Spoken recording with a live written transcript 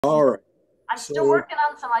All right. I'm still working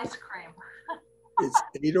on some ice cream. It's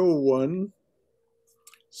 8:01,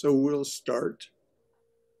 so we'll start.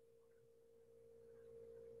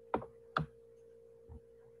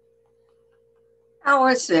 How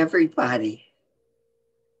is everybody?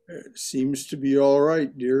 It seems to be all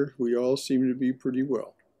right, dear. We all seem to be pretty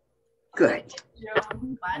well. Good.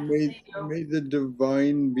 May the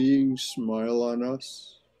divine being smile on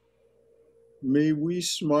us. May we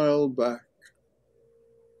smile back.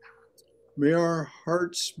 May our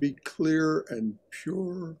hearts be clear and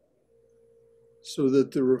pure, so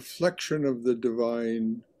that the reflection of the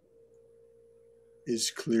divine is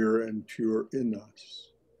clear and pure in us.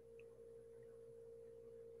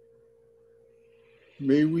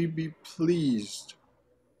 May we be pleased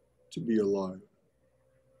to be alive.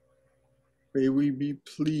 May we be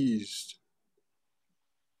pleased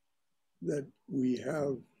that we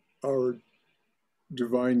have our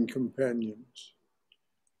divine companions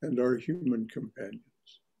and our human companions.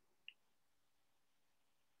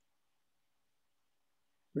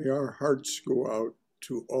 May our hearts go out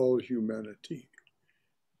to all humanity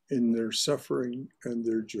in their suffering and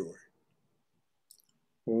their joy.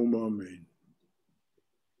 Om Amen.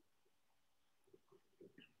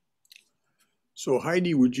 So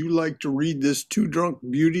Heidi, would you like to read this Two Drunk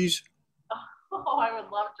Beauties? Oh, I would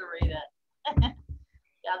love to read it.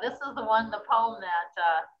 Yeah, this is the poem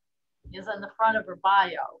that is in the front of her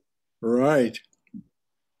bio. Right.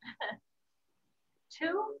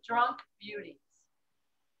 Two drunk beauties.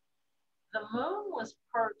 The moon was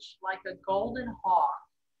perched like a golden hawk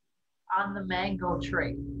on the mango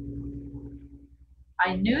tree.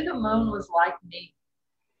 I knew the moon was like me,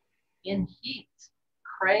 in heat,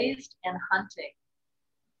 crazed and hunting.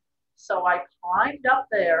 So I climbed up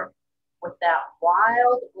there with that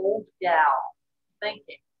wild old gal,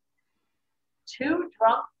 thinking, two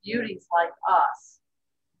drunk beauties like us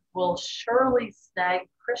will surely snag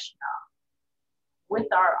Krishna with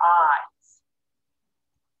our eyes.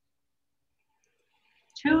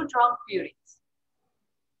 Two drunk beauties.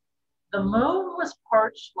 The moon was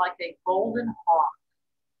perched like a golden hawk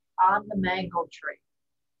on the mango tree.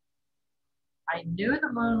 I knew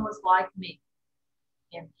the moon was like me,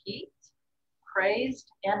 in heat, crazed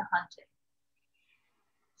and hunting.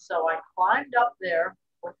 So I climbed up there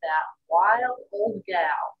with that wild old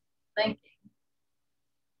gal, thinking,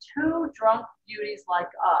 two drunk beauties like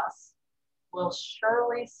us will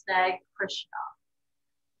surely snag Krishna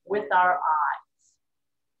with our eyes.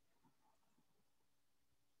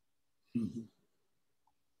 Mm-hmm.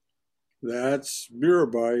 That's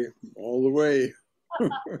Mirabai all the way.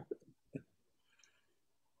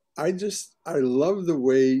 I love the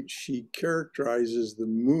way she characterizes the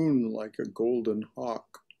moon like a golden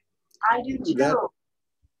hawk. I do too.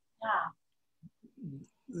 Yeah.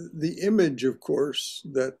 The image, of course,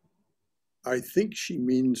 that I think she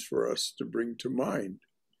means for us to bring to mind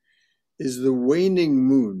is the waning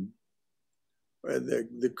moon,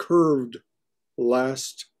 the curved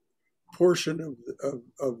last portion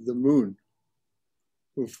of the moon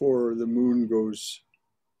before the moon goes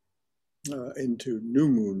into new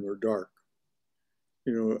moon or dark.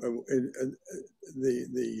 You know,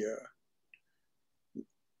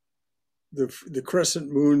 the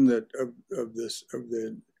crescent moon that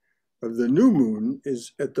of the new moon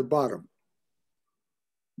is at the bottom,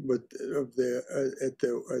 but of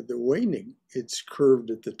the waning, it's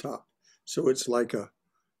curved at the top, so it's like a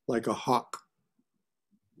hawk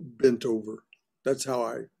bent over. That's how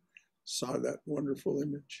I saw that wonderful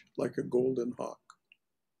image, like a golden hawk.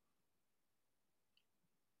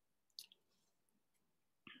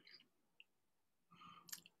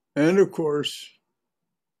 And of course,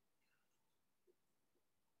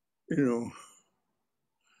 you know,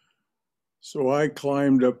 so I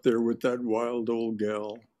climbed up there with that wild old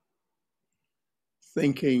gal,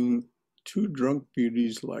 thinking two drunk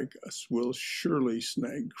beauties like us will surely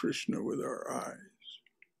snag Krishna with our eyes.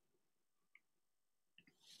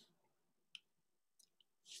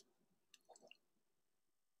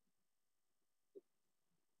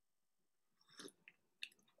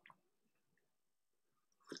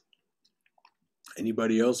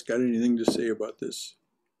 Anybody else got anything to say about this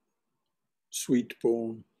sweet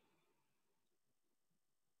poem?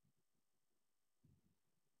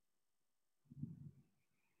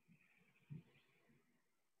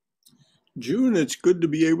 June, it's good to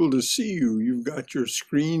be able to see you. You've got your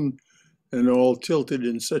screen and all tilted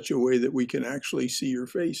in such a way that we can actually see your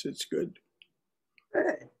face. It's good.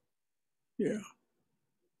 Good. Yeah.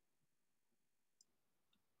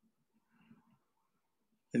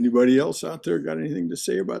 Anybody else out there got anything to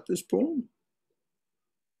say about this poem?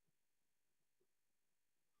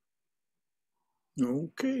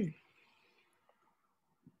 Okay.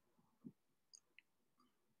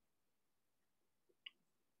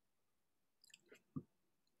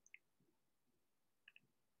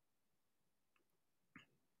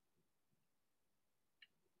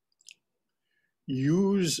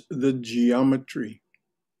 Use the geometry.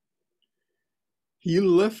 He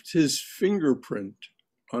left his fingerprint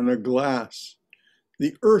on a glass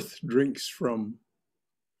the earth drinks from.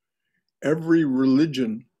 Every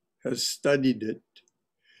religion has studied it.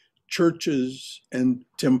 Churches and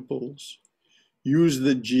temples use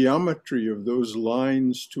the geometry of those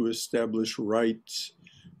lines to establish rites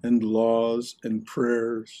and laws and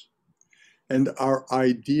prayers and our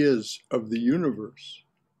ideas of the universe.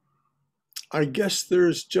 I guess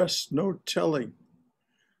there's just no telling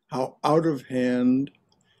how out of hand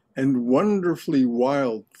and wonderfully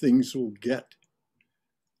wild things will get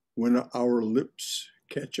when our lips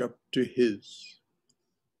catch up to his.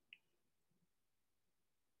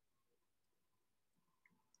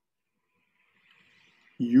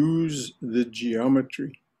 Use the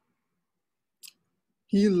geometry.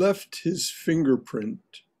 He left his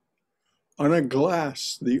fingerprint on a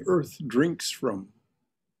glass the earth drinks from.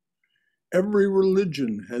 Every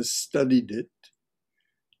religion has studied it.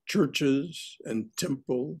 Churches and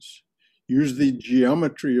temples use the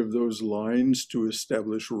geometry of those lines to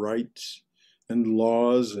establish rites and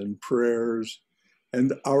laws and prayers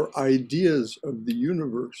and our ideas of the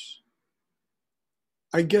universe.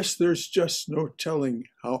 I guess there's just no telling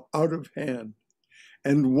how out of hand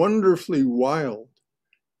and wonderfully wild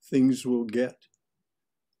things will get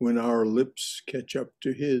when our lips catch up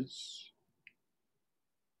to his.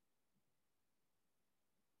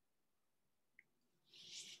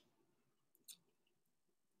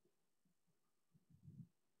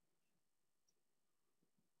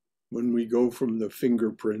 When we go from the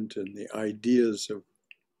fingerprint and the ideas of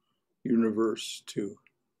universe to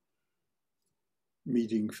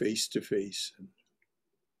meeting face to face and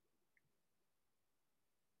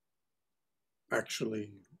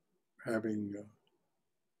actually having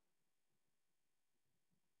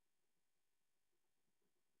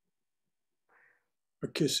a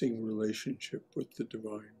kissing relationship with the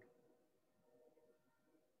divine.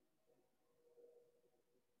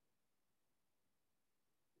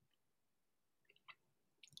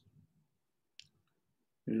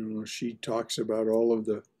 You know, she talks about all of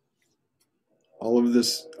the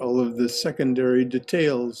secondary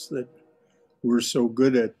details that we're so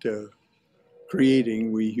good at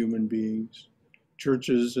creating, we human beings,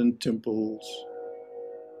 churches and temples,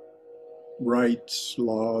 rites,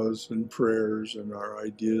 laws, and prayers, and our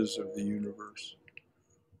ideas of the universe.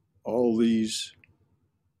 All these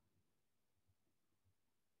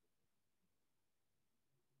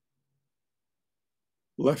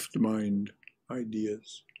left mind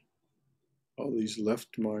ideas, all these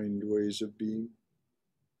left mind ways of being.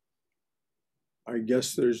 I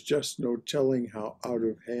guess there's just no telling how out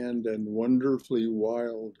of hand and wonderfully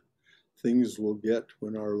wild things will get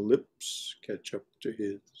when our lips catch up to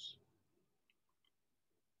his.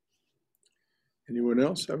 Anyone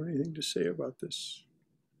else have anything to say about this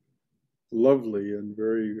lovely and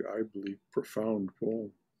very, I believe, profound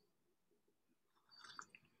poem?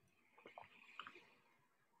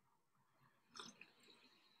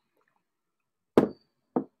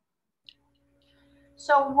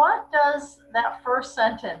 So what does that first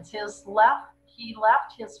sentence, he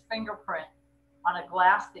left his fingerprint on a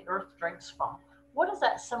glass the earth drinks from. What does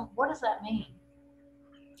that mean?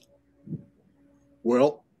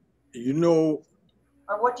 Well, you know,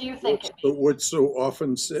 or what do you think it means? what's so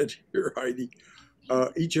often said here, Heidi,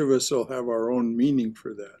 each of us will have our own meaning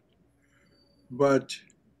for that. But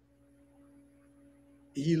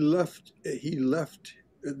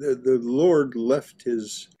the Lord left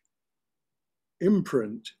his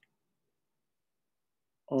imprint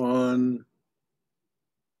on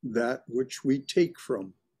that which we take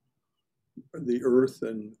from, the earth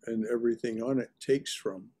and everything on it takes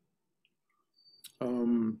from.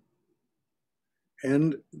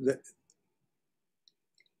 And that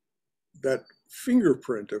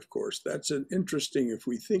fingerprint, of course, that's an interesting, if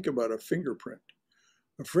we think about a fingerprint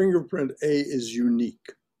A is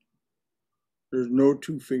unique. There's no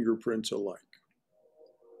two fingerprints alike.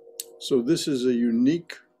 So this is a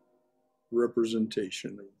unique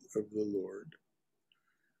representation of the Lord.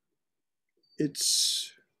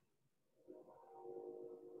 It's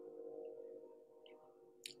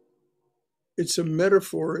a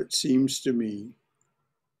metaphor, it seems to me,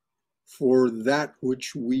 for that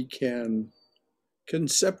which we can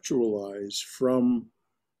conceptualize from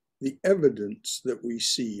the evidence that we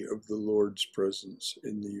see of the Lord's presence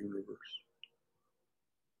in the universe.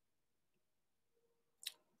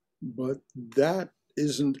 But that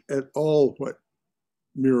isn't at all what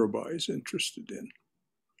Mirabai is interested in.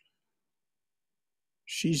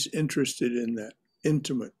 She's interested in that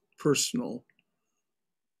intimate, personal,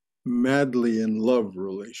 madly in love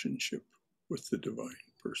relationship with the divine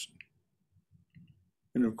person.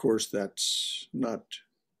 And of course, that's not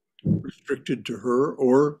restricted to her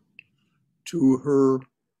or to her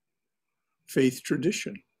faith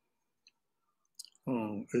tradition.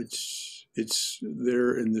 It's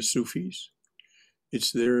there in the Sufis.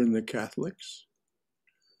 It's there in the Catholics.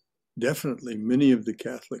 Definitely, many of the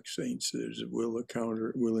Catholic saints will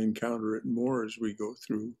encounter it more as we go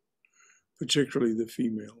through, particularly the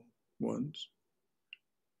female ones,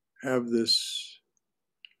 have this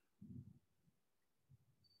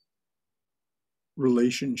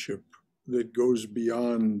relationship that goes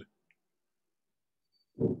beyond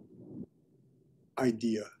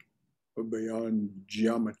idea, or beyond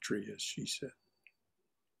geometry, as she said.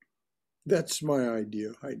 That's my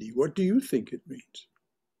idea, Heidi. What do you think it means?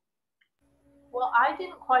 Well, I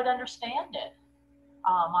didn't quite understand it,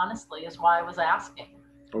 honestly, is why I was asking.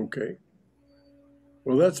 Okay.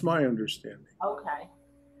 Well, that's my understanding. Okay.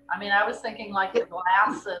 I mean, I was thinking like the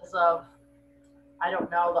glasses of, I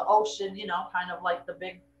don't know, the ocean, you know, kind of like the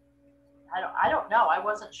big, I don't know. I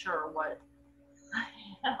wasn't sure what,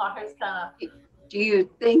 I was kind of. Do you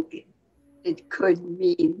think it could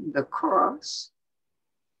mean the cross?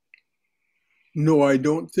 No, I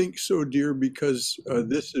don't think so, dear, because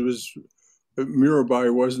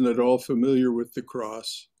Mirabai wasn't at all familiar with the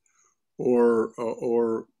cross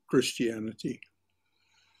or Christianity.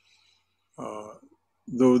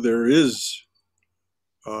 Though there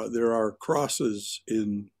are crosses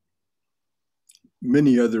in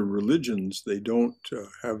many other religions, they don't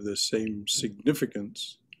have the same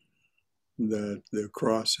significance that the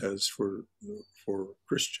cross has for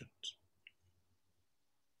Christians.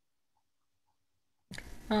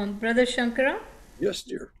 Brother Shankara? Yes,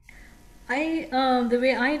 dear. The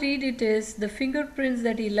way I read it is the fingerprints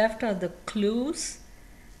that he left are the clues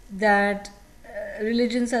that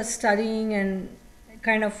religions are studying and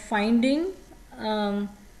kind of finding,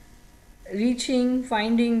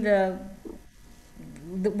 finding the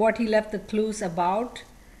what he left the clues about.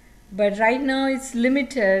 But right now it's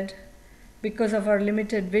limited because of our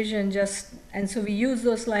limited vision, and so we use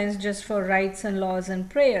those lines just for rites and laws and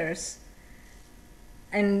prayers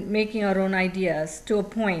and making our own ideas to a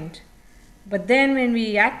point. But then when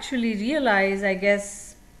we actually realize, I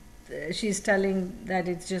guess she's telling that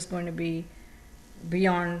it's just going to be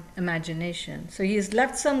beyond imagination. So he's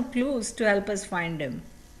left some clues to help us find him.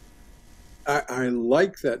 I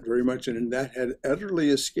like that very much, and that had utterly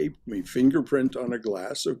escaped me. Fingerprint on a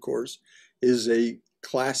glass, of course, is a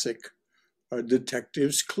classic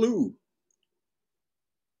detective's clue.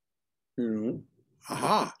 You know,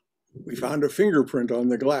 aha, we found a fingerprint on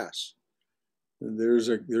the glass. There's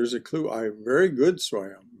a clue. Very good,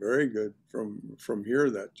 Swayam. Very good. From here,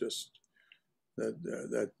 that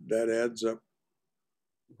adds up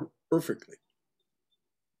perfectly.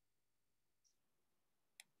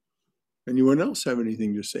 Anyone else have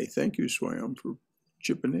anything to say? Thank you, Swayam, for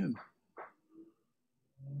chipping in.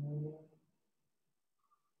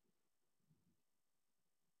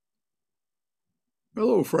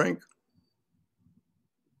 Hello, Frank.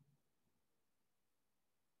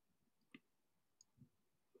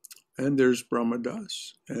 And there's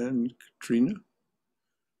Brahmadas and Katrina.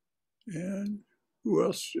 And who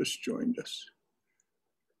else just joined us?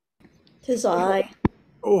 'Tis I.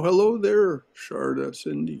 Oh, hello there, Sharda,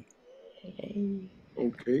 Cindy. Hey.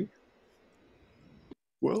 Okay.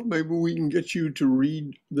 Well, maybe we can get you to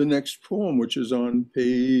read the next poem, which is on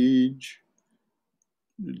page,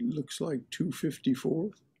 it looks like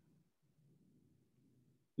 254.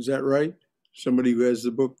 Is that right? Somebody who has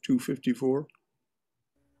the book 254?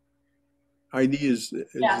 Heidi is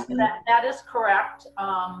Yes, that is correct.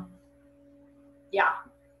 Yeah.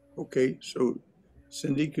 Okay, so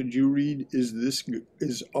Cindy, could you read,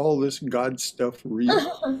 is all this God stuff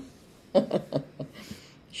real?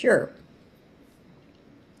 Sure.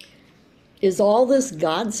 Is all this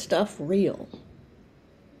God stuff real?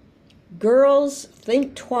 Girls,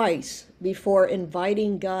 think twice before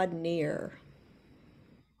inviting God near.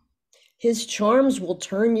 His charms will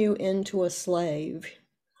turn you into a slave.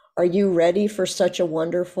 Are you ready for such a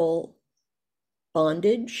wonderful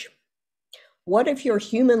bondage? What if your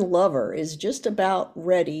human lover is just about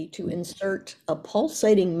ready to insert a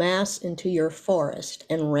pulsating mass into your forest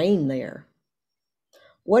and reign there?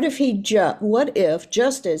 What if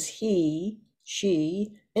just as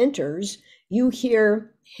she enters, you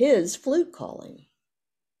hear his flute calling?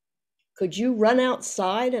 Could you run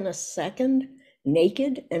outside in a second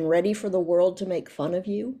naked and ready for the world to make fun of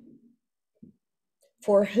you?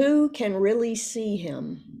 For who can really see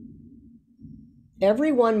him?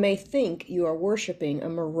 Everyone may think you are worshiping a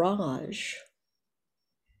mirage.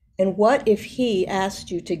 And what if he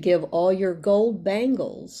asked you to give all your gold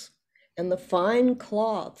bangles and the fine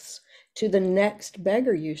cloths to the next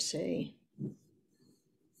beggar you see?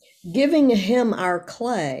 Giving him our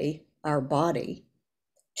clay, our body,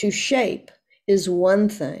 to shape is one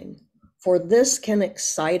thing, for this can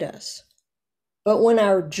excite us. But when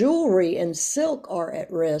our jewelry and silk are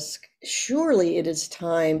at risk, surely it is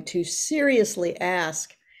time to seriously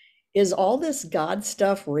ask, is all this God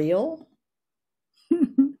stuff real?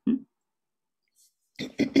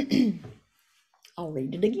 I'll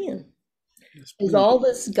read it again. Yes, Is please. all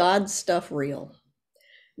this God stuff real?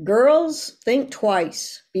 Girls, think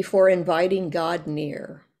twice before inviting God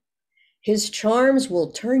near. His charms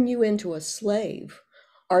will turn you into a slave.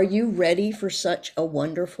 Are you ready for such a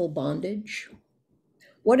wonderful bondage?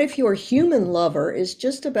 What if your human lover is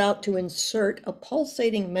just about to insert a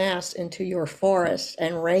pulsating mass into your forest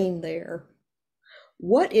and reign there?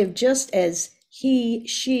 What if just as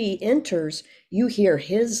she enters, you hear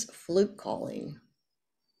his flute calling?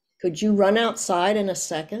 Could you run outside in a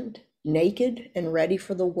second, naked and ready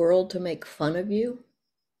for the world to make fun of you?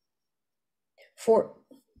 For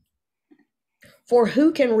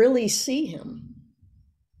who can really see him?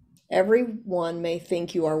 Everyone may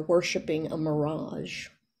think you are worshiping a mirage.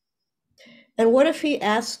 And what if he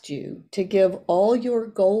asked you to give all your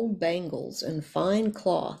gold bangles and fine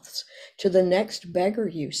cloths to the next beggar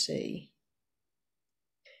you see?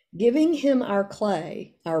 Giving him our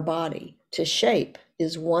clay, our body, to shape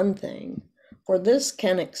is one thing, for this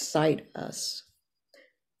can excite us.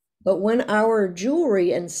 But when our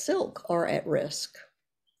jewelry and silk are at risk,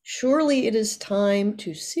 surely it is time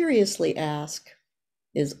to seriously ask,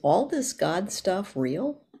 is all this God stuff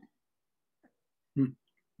real? Hmm.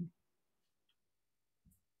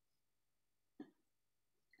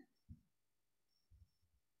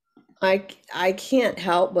 I can't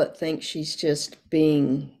help but think she's just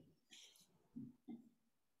being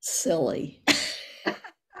silly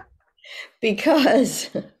because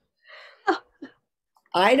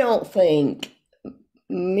I don't think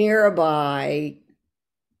Mirabai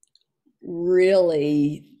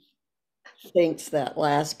really thinks that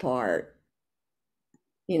last part.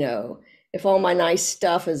 You know, if all my nice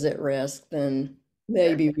stuff is at risk, then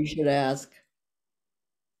maybe we should ask.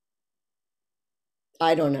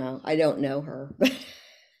 I don't know. I don't know her.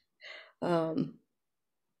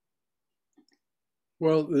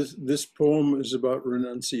 Well, this poem is about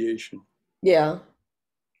renunciation. Yeah,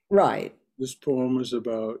 right. This poem is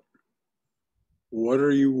about what are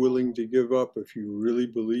you willing to give up if you really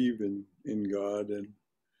believe in God and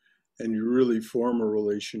you really form a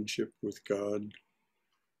relationship with God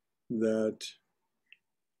that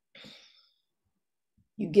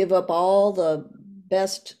You give up all the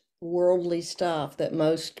best worldly stuff that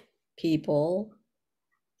most people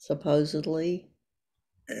supposedly.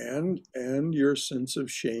 and your sense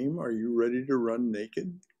of shame. Are you ready to run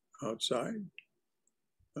naked outside?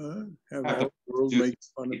 Have all the world make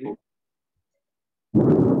fun of you?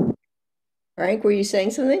 Frank, were you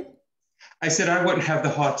saying something? I said I wouldn't have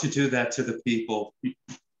the heart to do that to the people.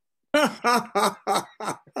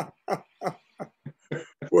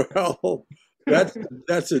 Well,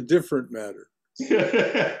 that's a different matter.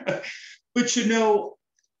 But you know,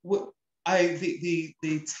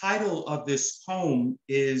 the title of this poem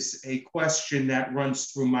is a question that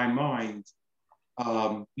runs through my mind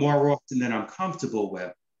more often than I'm comfortable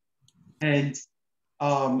with. And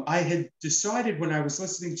I had decided when I was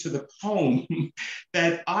listening to the poem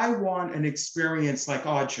that I want an experience like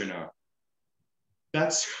Arjuna.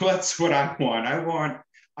 That's what I want.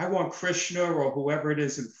 I want Krishna or whoever it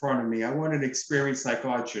is in front of me. I want an experience like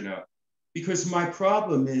Arjuna, because my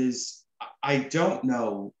problem is I don't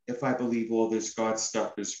know if I believe all this God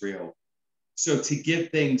stuff is real. So to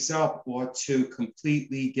give things up or to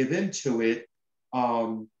completely give into it,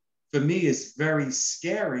 for me, is very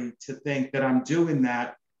scary to think that I'm doing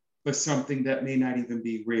that for something that may not even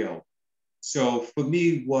be real. So for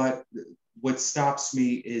me, what stops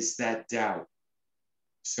me is that doubt.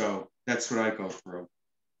 So that's what I go through.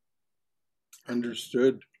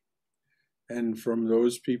 Understood. And from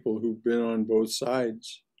those people who've been on both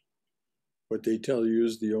sides, what they tell you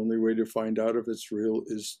is the only way to find out if it's real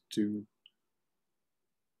is to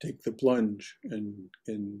take the plunge. And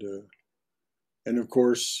of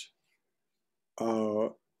course,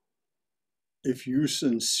 if you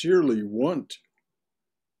sincerely want,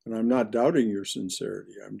 and I'm not doubting your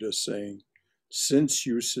sincerity, I'm just saying, since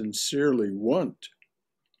you sincerely want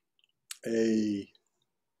an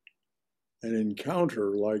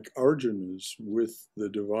encounter like Arjuna's with the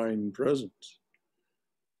divine presence,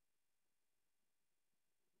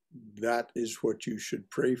 that is what you should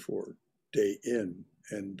pray for day in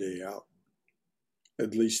and day out.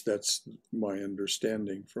 At least that's my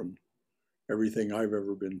understanding from everything I've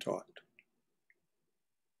ever been taught.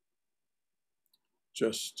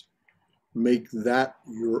 Just make that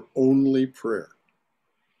your only prayer.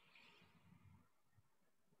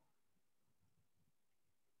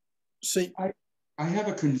 Saint, I have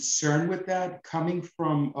a concern with that. Coming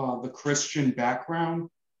from the Christian background,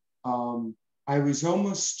 I was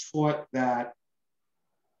almost taught that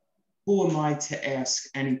who am I to ask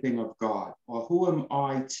anything of God? Or who am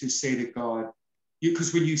I to say to God?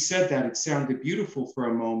 Because when you said that, it sounded beautiful for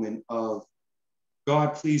a moment of,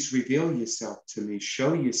 God, please reveal yourself to me,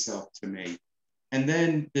 show yourself to me. And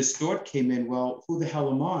then this thought came in, well, who the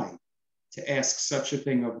hell am I to ask such a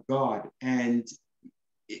thing of God? And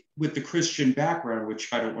with the Christian background,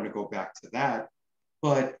 which I don't want to go back to that,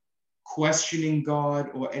 but questioning God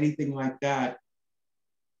or anything like that,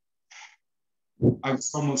 I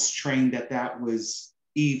was almost trained that that was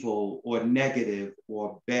evil or negative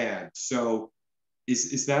or bad. So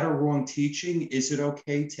is that a wrong teaching? Is it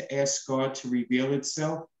okay to ask God to reveal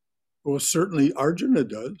itself? well, certainly Arjuna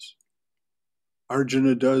does.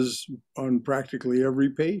 Arjuna does on practically every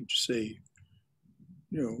page say,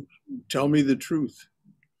 tell me the truth.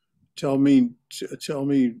 Tell me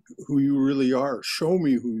who you really are. Show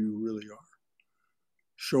me who you really are.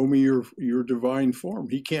 Show me your divine form.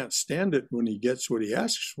 He can't stand it when he gets what he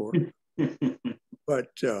asks for. But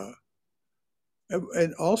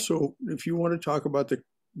and also, if you want to talk about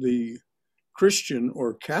the Christian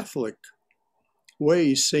or Catholic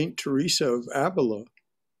way, Saint Teresa of Avila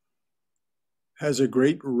has a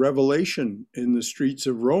great revelation in the streets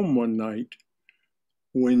of Rome one night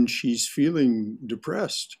when she's feeling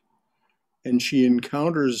depressed, and she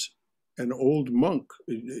encounters an old monk.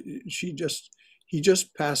 He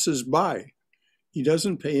just passes by. He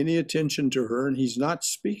doesn't pay any attention to her, and he's not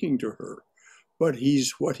speaking to her. But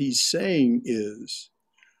what he's saying is,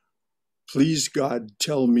 please God,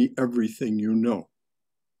 tell me everything you know.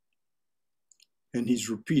 And he's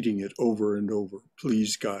repeating it over and over.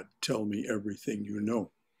 Please God, tell me everything you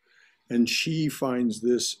know. And she finds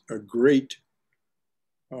this a great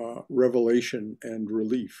revelation and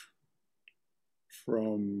relief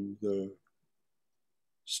from the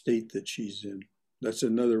state that she's in. That's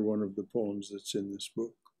another one of the poems that's in this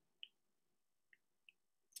book.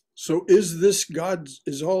 So is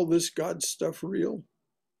all this God stuff real?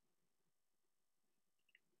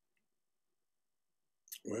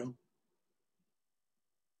 Well,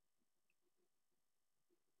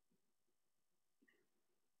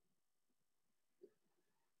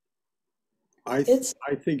 I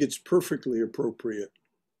think it's perfectly appropriate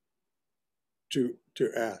to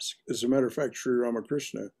ask. As a matter of fact, Sri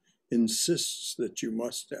Ramakrishna insists that you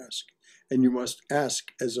must ask, and you must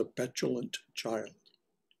ask as a petulant child,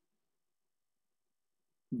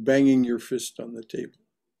 banging your fist on the table.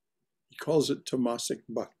 He calls it tamasic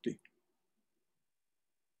bhakti,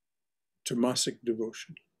 tamasic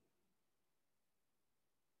devotion.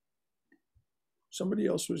 Somebody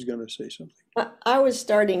else was going to say something. I was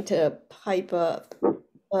starting to pipe up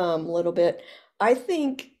a little bit. I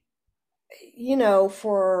think,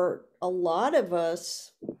 for a lot of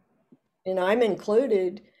us, and I'm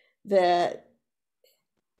included, that,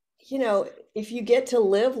 if you get to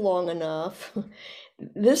live long enough,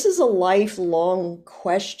 this is a lifelong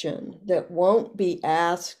question that won't be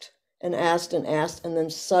asked and asked and asked, and then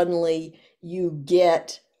suddenly you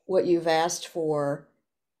get what you've asked for,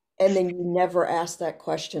 and then you never ask that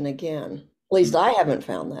question again. At least I haven't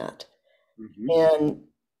found that. Mm-hmm. And,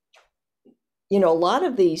 a lot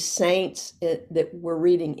of these saints that we're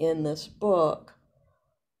reading in this book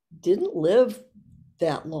didn't live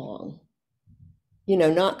that long,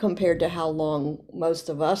 not compared to how long most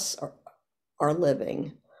of us are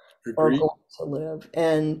living. Agreed. Or going to live.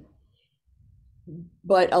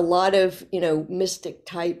 But a lot of, mystic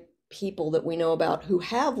type people that we know about who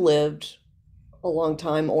have lived a long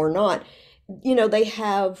time or not, they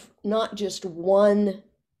have not just one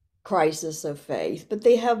crisis of faith, but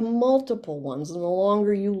they have multiple ones. And the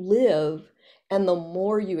longer you live and the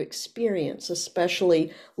more you experience,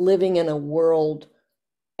 especially living in a world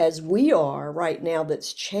as we are right now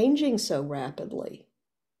that's changing so rapidly,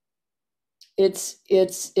 it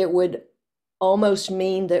would almost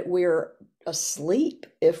mean that we're asleep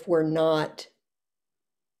if we're not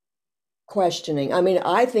questioning. I mean,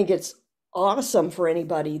 I think it's awesome for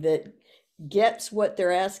anybody that gets what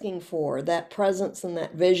they're asking for, that presence and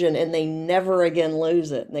that vision, and they never again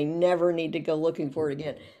lose it. They never need to go looking for it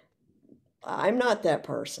again. I'm not that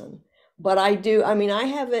person, but I do. I mean, I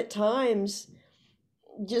have at times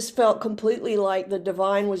just felt completely like the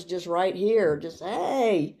divine was just right here. Just,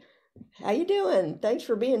 hey, how you doing? Thanks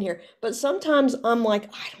for being here. But sometimes I'm like,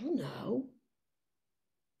 I don't know.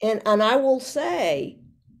 And I will say,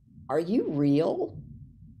 are you real?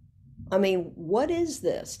 I mean, what is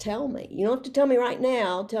this? Tell me. You don't have to tell me right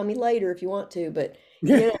now. Tell me later if you want to, but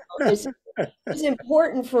you know, it's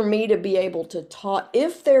important for me to be able to talk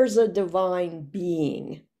if there's a divine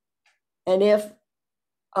being, and if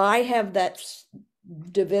I have that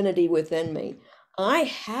divinity within me, I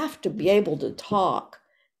have to be able to talk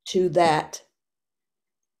to that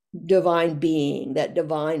divine being, that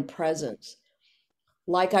divine presence,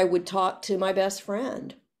 like I would talk to my best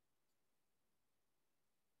friend.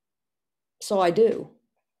 So I do,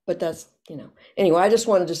 but that's, anyway, I just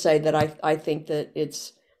wanted to say that I think that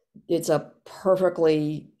it's a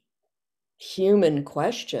perfectly human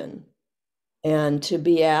question, and to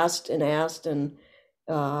be asked and asked, and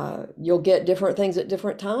you'll get different things at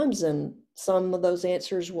different times, and some of those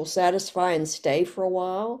answers will satisfy and stay for a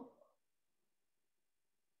while,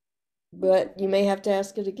 but you may have to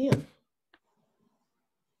ask it again.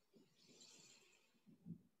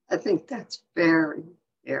 I think that's very,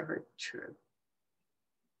 very true.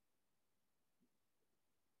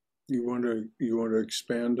 You want to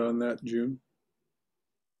expand on that, June?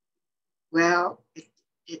 Well,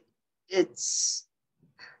 it's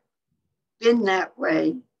been that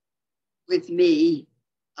way with me.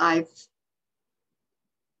 I've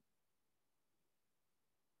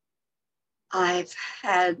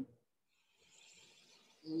had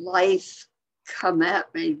life come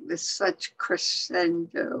at me with such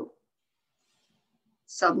crescendo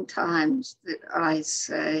sometimes that I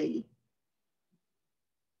say,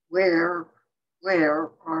 where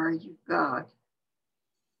are you, God?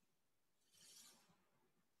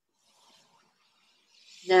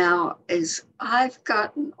 Now, as I've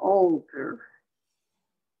gotten older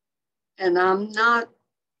and I'm not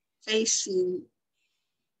facing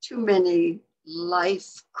too many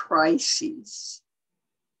life crises,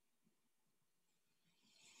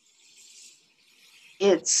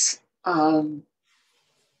 it's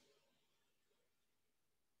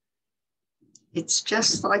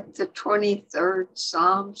just like the 23rd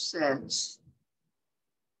Psalm says.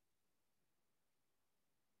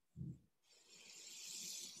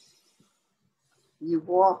 You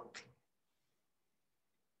walk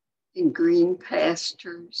in green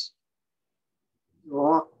pastures, you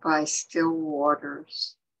walk by still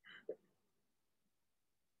waters,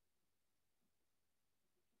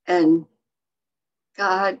 and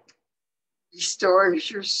God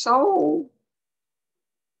restores your soul.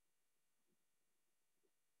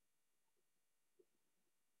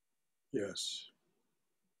 Yes.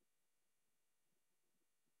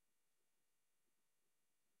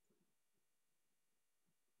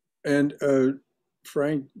 And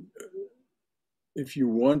Frank, if you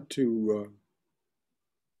want to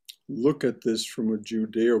look at this from a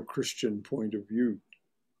Judeo-Christian point of view,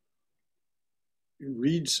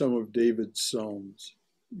 read some of David's Psalms.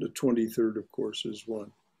 The 23rd, of course, is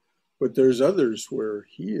one. But there's others where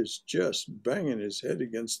he is just banging his head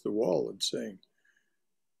against the wall and saying,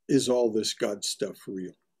 is all this God stuff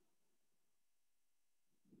real?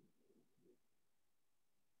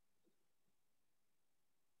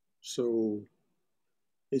 So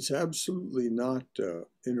it's absolutely not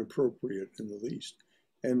inappropriate in the least.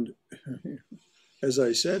 And as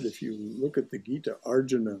I said, if you look at the Gita,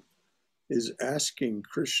 Arjuna is asking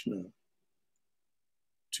Krishna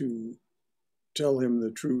to tell him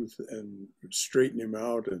the truth and straighten him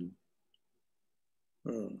out and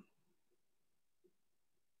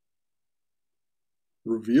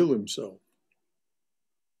reveal himself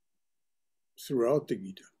throughout the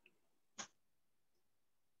Gita.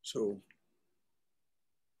 So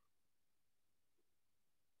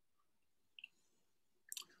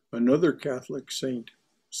another Catholic saint,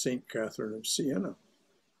 Saint Catherine of Siena,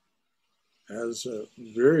 has a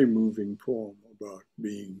very moving poem about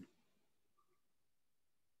being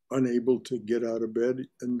unable to get out of bed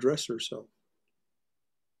and dress herself.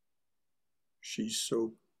 She's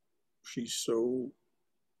so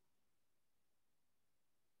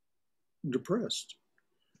depressed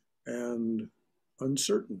and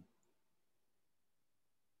uncertain.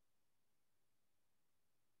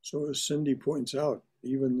 So as Cindy points out,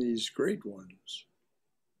 even these great ones,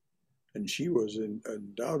 and she was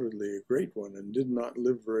undoubtedly a great one and did not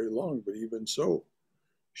live very long, but even so,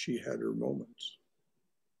 she had her moments.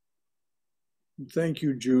 Thank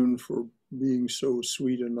you, June, for being so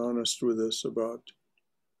sweet and honest with us about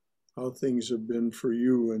how things have been for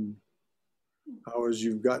you and how, as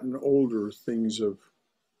you've gotten older, things have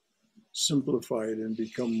simplified and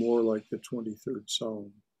become more like the 23rd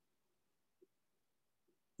Psalm.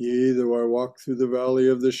 Yea, though I walk through the valley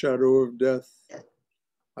of the shadow of death,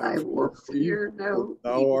 I will fear no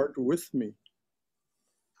thou evil. art with me.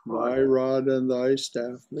 Thy rod and thy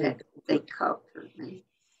staff, They comfort me.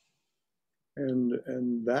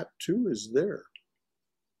 and that too is there.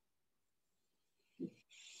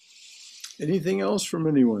 Anything else from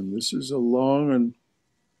anyone? This is a long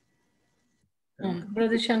and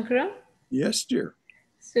Brother Shankara? yes, dear.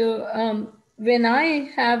 So when I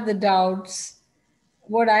have the doubts,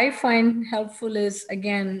 what I find helpful is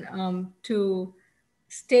again to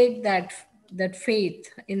stake that faith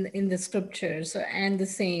in the scriptures and the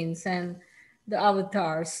saints and the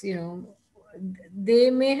avatars. You know, they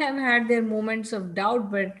may have had their moments of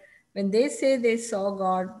doubt, but when they say they saw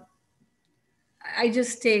God, I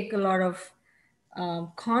just take a lot of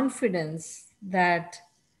confidence that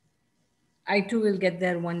I too will get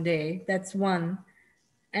there one day. That's one.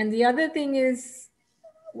 And the other thing is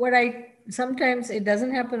what I sometimes it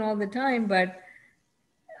doesn't happen all the time, but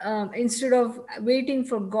instead of waiting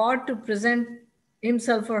for God to present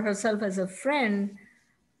himself or herself as a friend,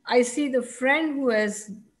 I see the friend who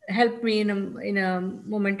has helped me in a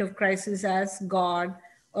moment of crisis as God,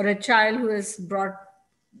 or a child who has brought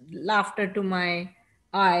laughter to my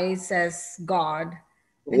eyes as God,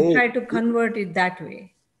 and Oh, try to convert it that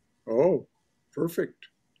way. oh, perfect.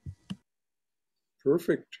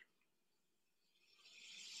 Perfect.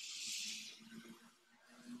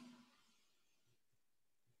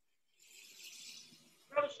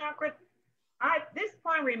 Brother Shankar, this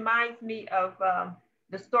point reminds me of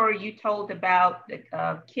the story you told about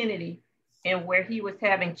Kennedy and where he was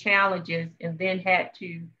having challenges and then had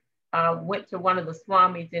to went to one of the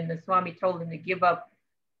swamis and the swami told him to give up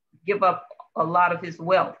a lot of his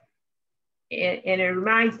wealth. And it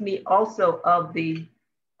reminds me also of the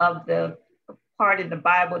part in the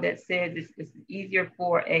Bible that says it's easier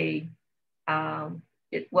for it's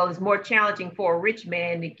more challenging for a rich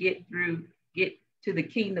man to get to the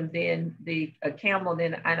kingdom than a camel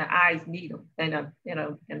than an eye's needle an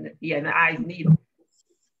eye's needle.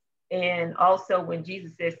 And also when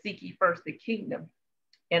Jesus says, "Seek ye first the kingdom,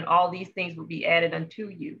 and all these things will be added unto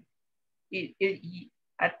you."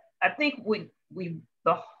 I think the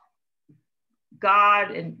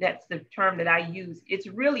God, and that's the term that I use, it's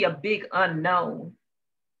really a big unknown.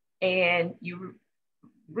 And you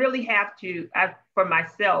really have to, for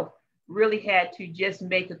myself, really had to just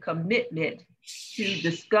make a commitment to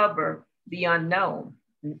discover the unknown.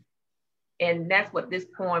 And that's what this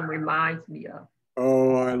poem reminds me of.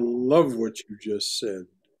 Oh, I love what you just said,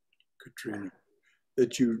 Katrina,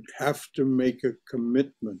 that you have to make a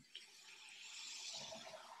commitment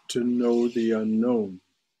to know the unknown.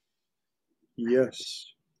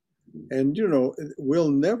 Yes. And, you know,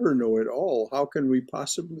 we'll never know it all. How can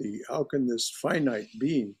this finite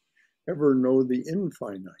being ever know the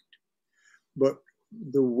infinite? But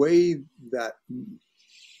the way that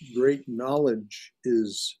great knowledge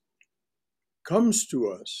comes to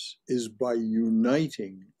us is by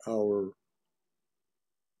uniting our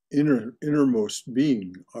innermost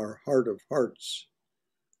being, our heart of hearts,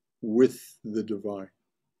 with the divine.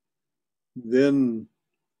 Then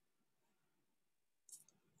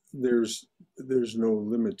there's no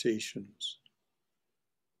limitations.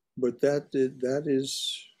 But that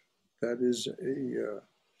is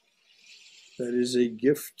a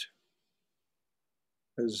gift,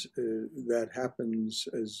 as that happens,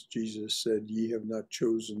 as Jesus said, "Ye have not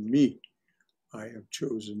chosen me, I have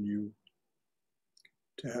chosen you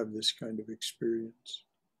to have this kind of experience."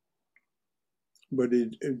 But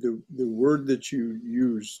the word that you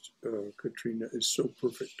used, Katrina, is so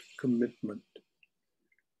perfect. Commitment.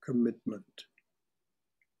 Commitment.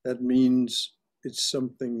 That means it's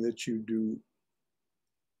something that you do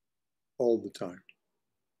all the time.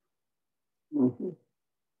 Mm-hmm.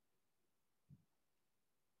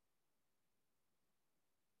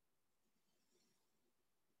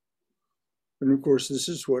 And of course, this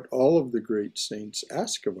is what all of the great saints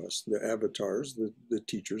ask of us, the avatars, the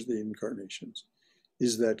teachers, the incarnations,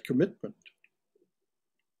 is that commitment.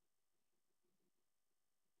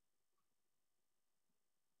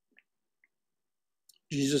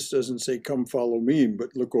 Jesus doesn't say, "Come follow me,"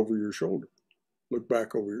 but look over your shoulder. Look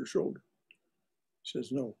back over your shoulder. He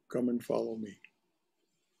says, "No, come and follow me."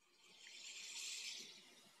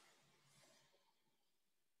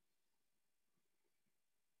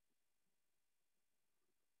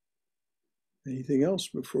 Anything else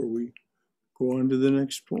before we go on to the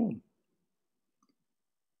next poem.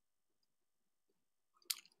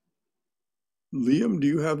 Liam, do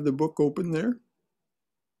you have the book open there?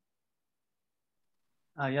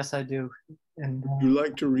 Yes, I do. And Would you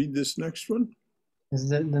like to read this next one? is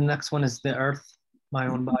the next one is The Earth, My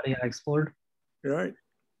Own Body I Explored. Right.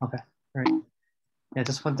 Okay, great. Yeah,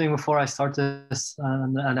 just one thing before I start this,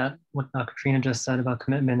 and that what Katrina just said about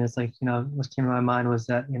commitment is like, what came to my mind was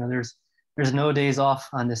that, there's no days off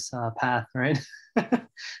on this path, right?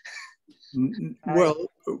 Well,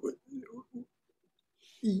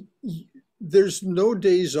 there's no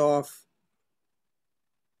days off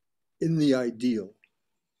in the ideal,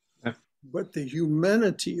 but the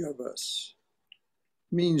humanity of us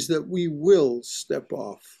means that we will step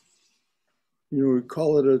off. We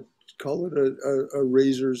call it a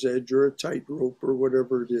razor's edge or a tightrope or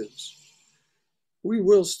whatever it is. We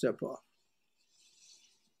will step off.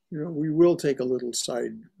 We will take a little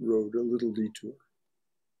side road, a little detour.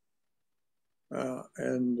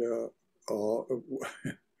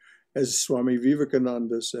 As Swami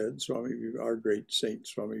Vivekananda said, our great saint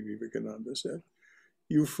Swami Vivekananda said,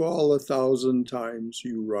 you fall 1,000 times,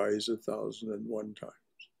 you rise 1,001 times.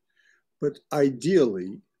 But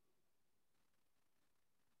ideally,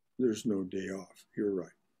 there's no day off. You're right.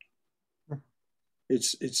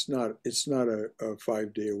 It's not a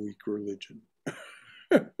 5-day-a-week religion.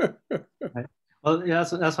 Right. Well, yeah,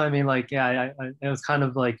 that's what I mean. Like, yeah, it was kind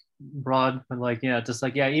of like broad, but like, yeah, just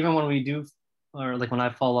like, yeah, even when we do, or like when I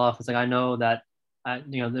fall off, it's like I know that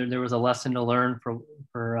there was a lesson to learn for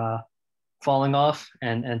falling off,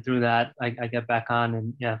 and through that I get back on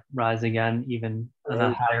and rise again, even on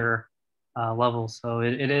a higher level. So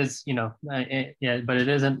it is, but it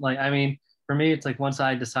isn't like, I mean, for me, it's like once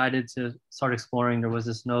I decided to start exploring, there was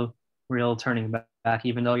this no real turning back,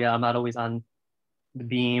 even though, I'm not always on the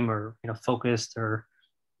beam or, focused or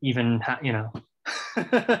even,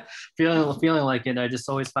 feeling like it. I just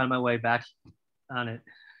always find my way back on it.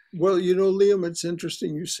 Well, Liam, it's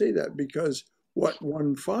interesting you say that, because what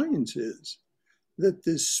one finds is that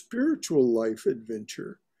this spiritual life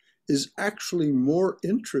adventure is actually more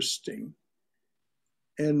interesting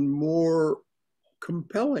and more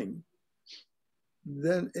compelling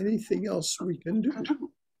than anything else we can do.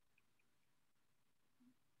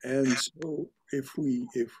 And so if we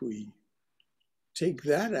take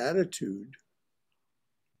that attitude,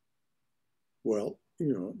 well,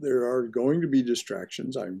 there are going to be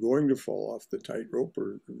distractions. I'm going to fall off the tightrope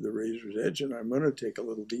or the razor's edge, and I'm going to take a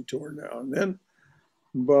little detour now and then.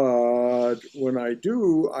 But when I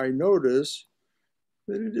do, I notice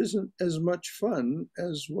that it isn't as much fun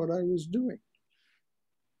as what I was doing.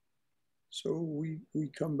 So we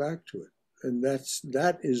come back to it. And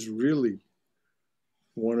that is really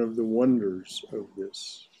one of the wonders of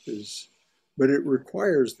this but it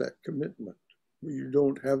requires that commitment. You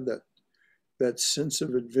don't have that sense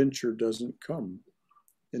of adventure doesn't come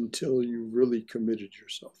until you really committed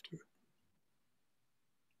yourself to it.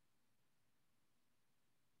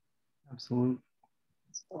 Absolutely.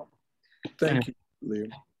 Thank you,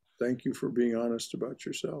 Liam. Thank you for being honest about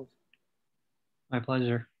yourself. My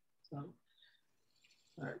pleasure. So,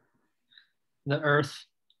 all right. The earth,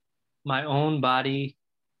 my own body,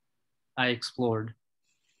 I explored.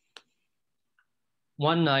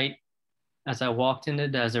 One night, as I walked in the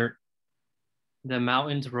desert, the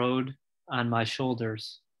mountains rode on my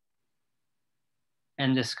shoulders,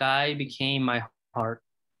 and the sky became my heart,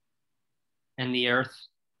 and the earth,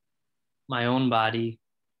 my own body,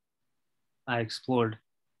 I explored.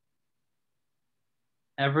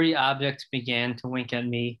 Every object began to wink at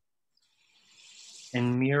me,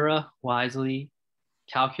 and Mira wisely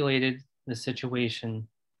calculated the situation,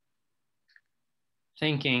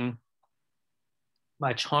 thinking,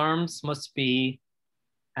 my charms must be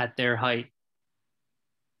at their height.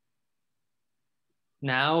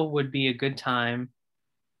 Now would be a good time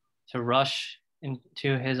to rush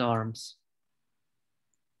into his arms.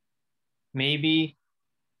 Maybe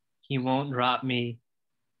he won't drop me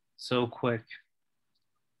so quick.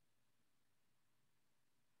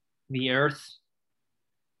 The earth,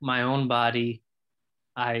 my own body,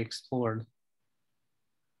 I explored.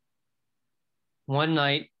 One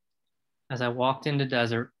night, as I walked in the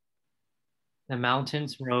desert, the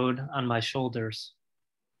mountains rode on my shoulders,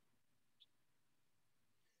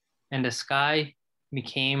 and the sky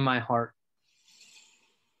became my heart,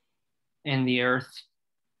 and the earth,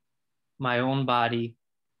 my own body,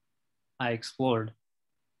 I explored.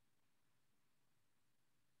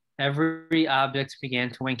 Every object began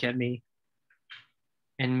to wink at me,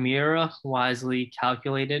 and Mira wisely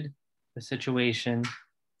calculated the situation,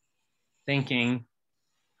 thinking,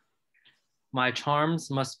 my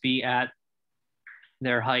charms must be at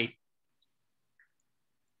their height.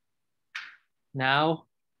 Now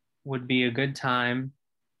would be a good time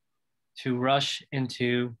to rush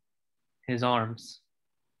into his arms.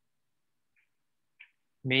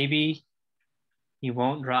 Maybe he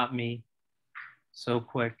won't drop me so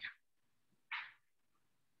quick.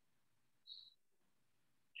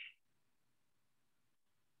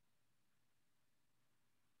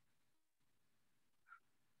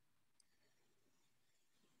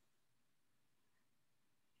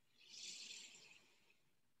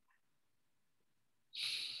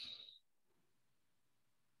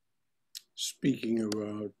 Speaking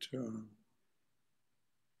about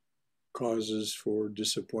causes for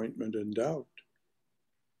disappointment and doubt,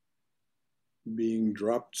 being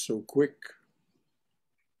dropped so quick.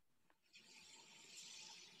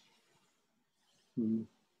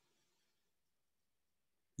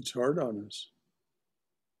 It's hard on us.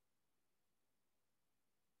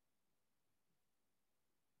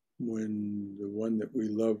 When the one that we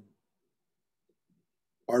love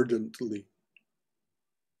ardently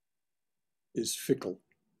is fickle.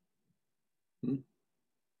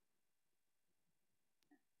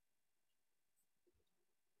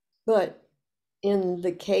 But in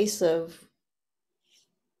the case of,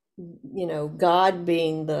 God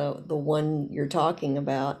being the one you're talking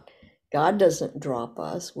about, God doesn't drop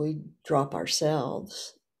us, we drop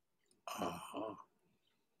ourselves.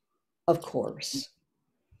 Of course.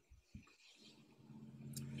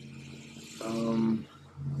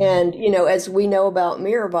 And, as we know about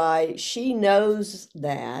Mirabai, she knows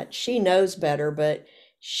that. She knows better, but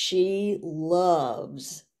she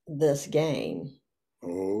loves this game.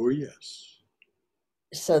 Oh, yes.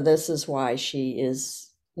 So this is why she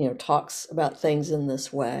is, talks about things in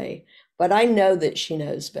this way. But I know that she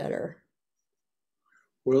knows better.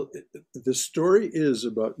 Well, the story is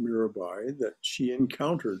about Mirabai that she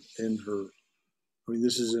encountered in her,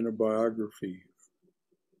 this is in a biography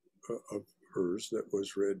of hers that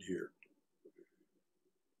was read here.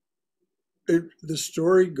 The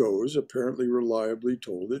story goes, apparently reliably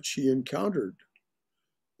told, that she encountered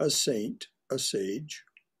a saint, a sage,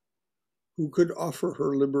 who could offer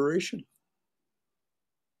her liberation.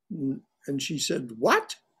 And she said,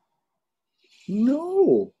 "What?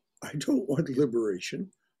 No, I don't want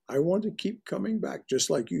liberation. I want to keep coming back," just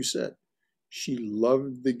like you said. She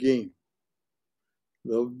loved the game,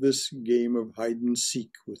 loved this game of hide and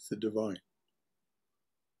seek with the divine.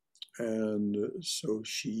 And so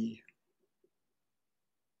she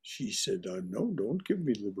said, "No, don't give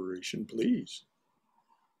me liberation, please.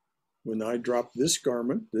 When I drop this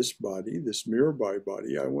garment, this body, this Mirabai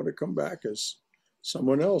body, I want to come back as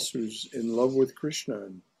someone else who's in love with Krishna.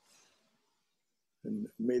 And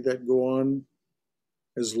may that go on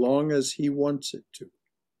as long as he wants it to,"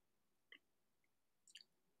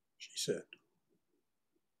 she said.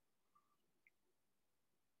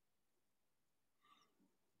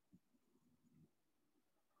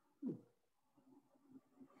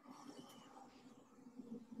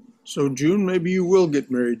 So, June, maybe you will get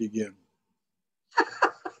married again.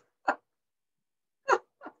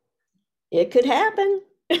 It could happen.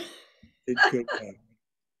 It could happen.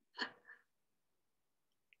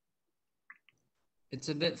 It's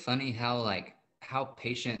a bit funny how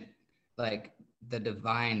patient the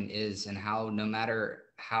divine is, and how no matter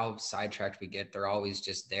how sidetracked we get, they're always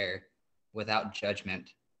just there without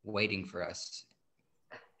judgment, waiting for us.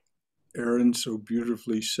 Aaron so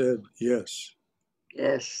beautifully said, yes.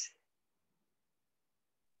 Yes.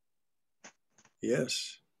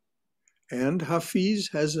 Yes. And Hafiz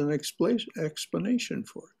has an explanation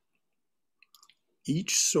for it.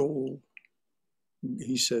 Each soul,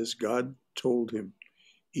 he says, God told him,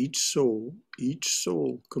 each soul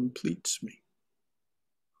completes me.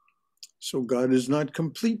 So God is not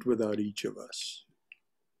complete without each of us.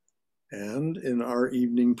 And in our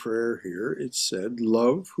evening prayer here, it said,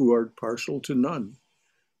 "Love, who art partial to none,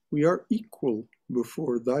 we are equal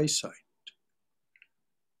before thy sight."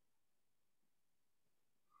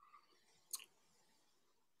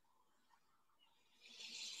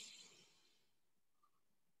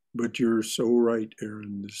 But you're so right,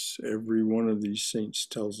 Aaron. Every one of these saints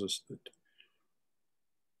tells us that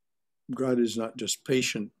God is not just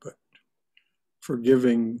patient, but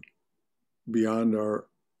forgiving beyond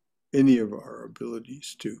any of our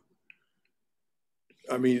abilities to.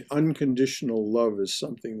 Unconditional love is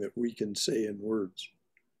something that we can say in words,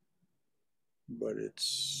 but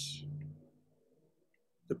it's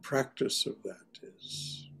the practice of that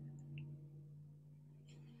is.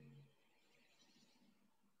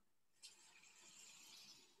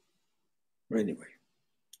 Anyway,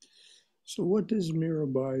 so what does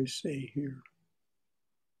Mirabai say here?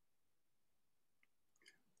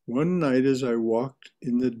 One night as I walked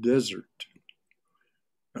in the desert.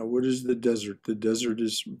 Now, what is the desert? The desert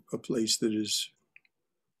is a place that is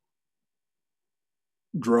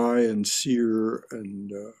dry and sere,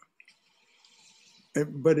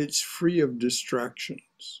 but it's free of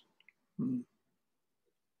distractions.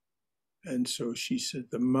 And so she said,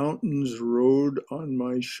 the mountains rode on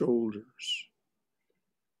my shoulders,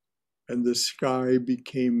 and the sky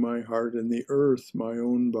became my heart, and the earth my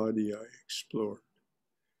own body I explored.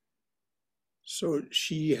 So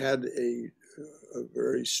she had a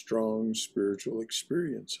very strong spiritual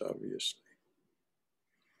experience, obviously.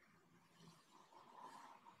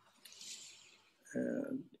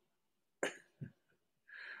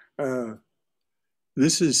 And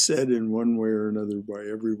this is said in one way or another by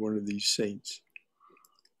every one of these saints,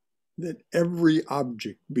 that every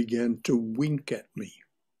object began to wink at me.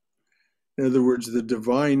 In other words, the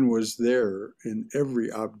divine was there in every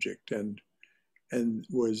object and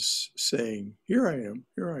was saying, here I am,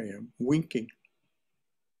 winking.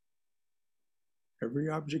 Every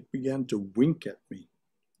object began to wink at me.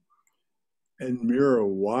 And Mira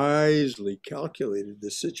wisely calculated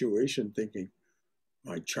the situation, thinking,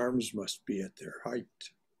 my charms must be at their height.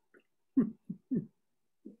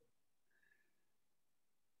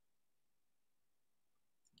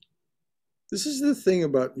 This is the thing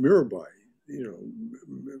about Mirabai.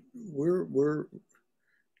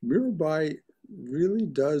 Mirabai really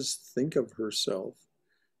does think of herself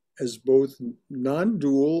as both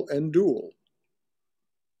non-dual and dual.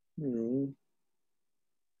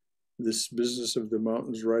 This business of the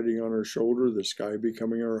mountains riding on her shoulder, the sky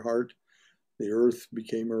becoming her heart, the earth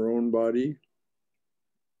became her own body.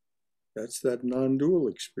 That's that non-dual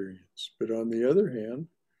experience. But on the other hand,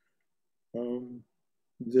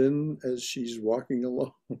 then as she's walking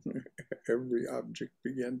along, every object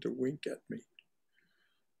began to wink at me.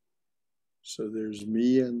 So there's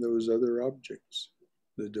me and those other objects,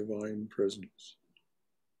 the divine presence.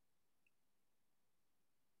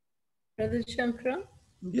 Brother Shankara?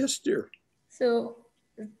 Yes, dear. So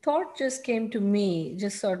the thought just came to me,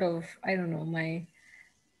 just sort of, I don't know,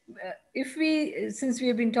 since we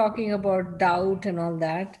have been talking about doubt and all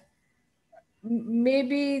that,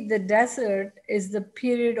 maybe the desert is the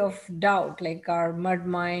period of doubt, like our mud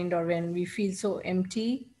mind, or when we feel so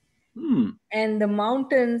empty. And the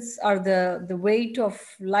mountains are the weight of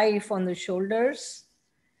life on the shoulders.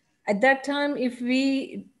 At that time, if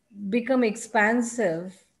we become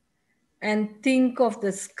expansive and think of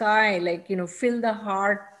the sky, like, fill the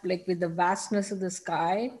heart like with the vastness of the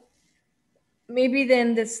sky, maybe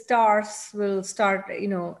then the stars will start,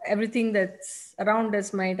 everything that's around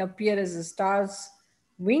us might appear as the stars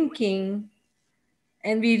winking,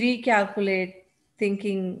 and we recalculate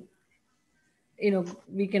thinking,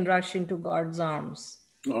 we can rush into God's arms.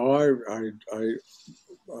 Oh, I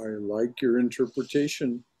like your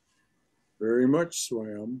interpretation very much,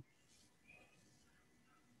 Swayam.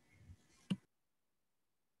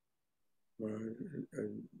 A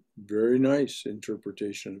very nice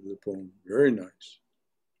interpretation of the poem. Very nice.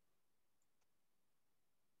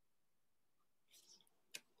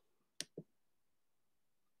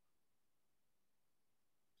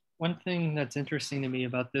 One thing that's interesting to me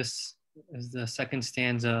about this is the second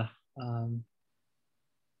stanza. And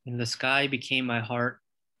the sky became my heart,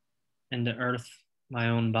 and the earth my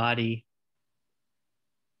own body.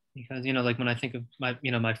 Because like when I think of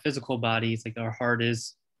my physical body, it's like our heart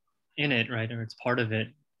is in it, right, or it's part of it.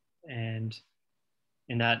 And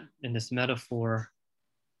in this metaphor,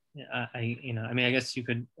 I guess you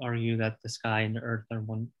could argue that the sky and the earth are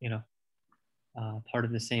one, part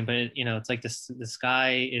of the same. But it's like the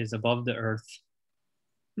sky is above the earth.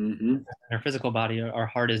 Mm-hmm. Our physical body, our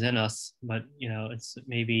heart is in us, but it's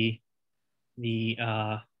maybe the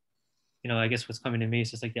I guess what's coming to me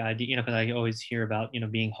is just like the idea, because I always hear about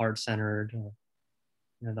being heart-centered, or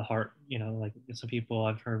the heart, like some people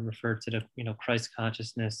I've heard refer to the Christ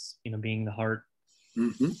consciousness, being the heart.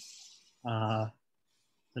 Mm-hmm.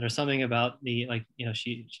 There's something about the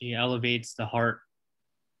she elevates the heart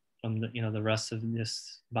from the rest of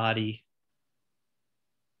this body,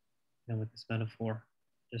 with this metaphor.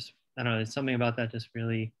 Just I don't know, it's something about that just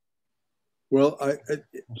really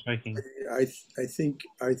striking. I think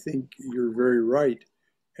you're very right,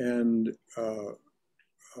 and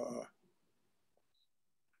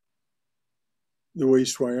the way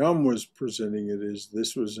Swayam was presenting it is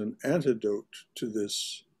this was an antidote to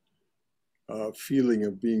this feeling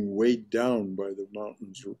of being weighed down by the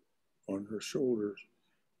mountains on her shoulders.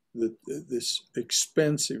 This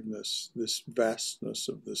expansiveness, this vastness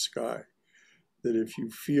of the sky, that if you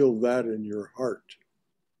feel that in your heart,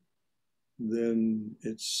 then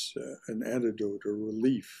it's an antidote or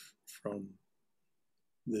relief from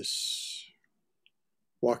this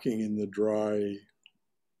walking in the dry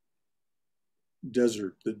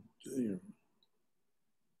desert,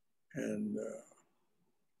 and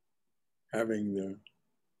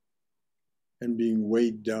and being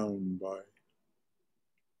weighed down by.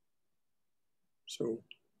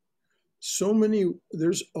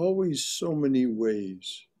 There's always so many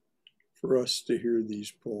ways for us to hear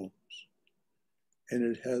these poems. And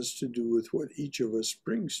it has to do with what each of us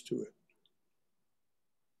brings to it.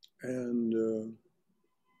 And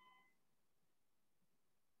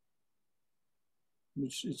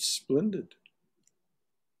it's splendid.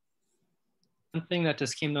 One thing that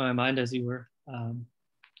just came to my mind as you were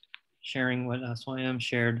sharing what Swayam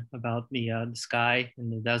shared about the sky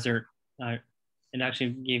and the desert, it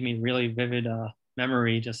actually gave me really vivid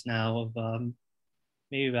memory just now of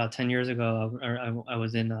maybe about 10 years ago. I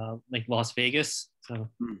was in like Las Vegas, so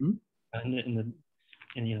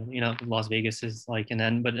Las Vegas is like, and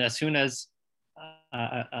then but as soon as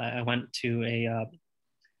I went to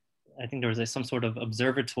I think there was some sort of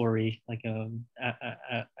observatory, like a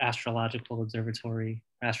astrological observatory,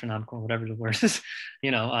 astronomical, whatever the word is,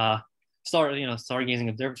 stargazing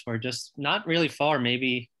observatory, just not really far,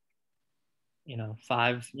 maybe, a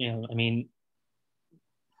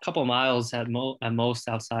couple of miles at most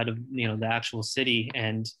outside of, the actual city.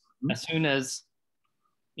 And as soon as,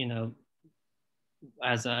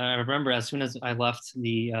 as I remember, as soon as I left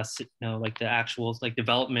the, like the actual like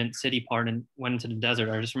development city part and went into the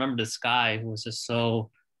desert, I just remember the sky was just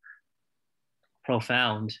so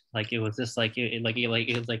profound. Like it was just like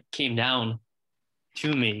it came down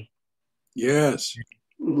to me. Yes.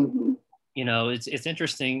 Mhm. It's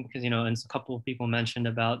interesting because and a couple of people mentioned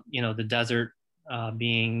about the desert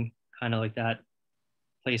being kind of like that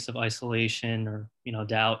place of isolation or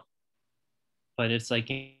doubt. But it's like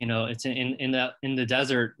it's in the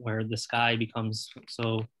desert where the sky becomes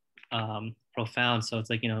so profound. So it's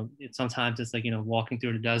like sometimes it's like walking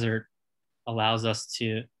through the desert allows us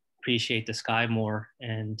to appreciate the sky more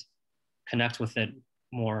and connect with it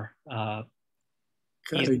more.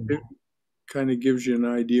 Kind of gives you an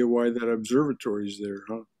idea why that observatory is there,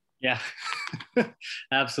 huh? Yeah,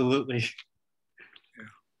 absolutely. Yeah.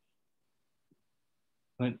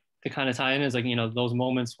 But to kind of tie in is like those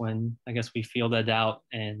moments when I guess we feel that doubt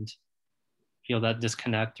and feel that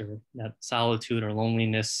disconnect or that solitude or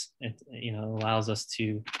loneliness. It allows us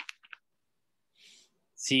to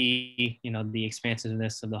see the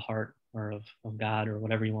expansiveness of the heart or of God or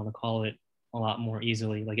whatever you want to call it a lot more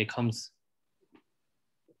easily. Like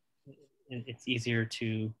it's easier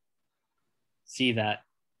to see that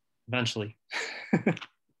eventually.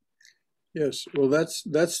 Yes, well, that's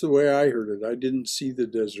the way I heard it. I didn't see the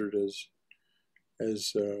desert as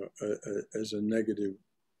a negative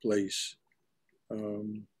place,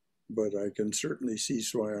 but I can certainly see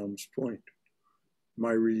Swayam's point.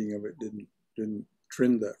 My reading of it didn't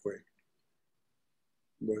trend that way,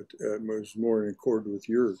 but it was more in accord with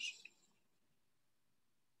yours.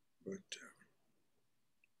 But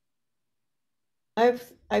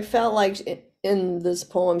I felt like in this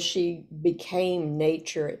poem she became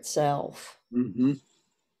nature itself. mm-hmm.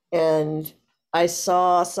 And I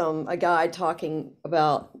saw a guy talking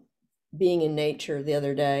about being in nature the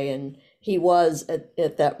other day, and he was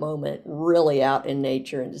at that moment really out in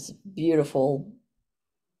nature in this beautiful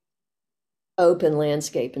open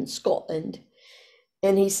landscape in Scotland.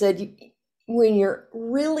 And he said, when you're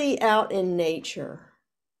really out in nature,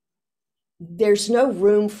 there's no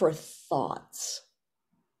room for thoughts.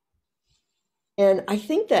 And I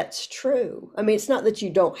think that's true. I mean, it's not that you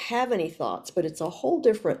don't have any thoughts, but it's a whole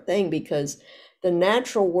different thing because the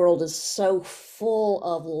natural world is so full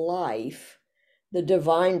of life. The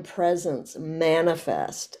divine presence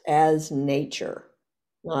manifest as nature,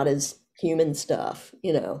 not as human stuff,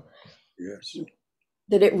 Yes.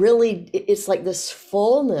 That it's like this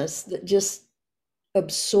fullness that just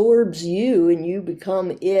absorbs you and you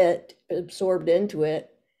become absorbed into it.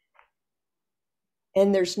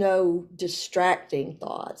 And there's no distracting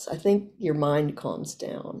thoughts. I think your mind calms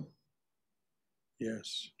down.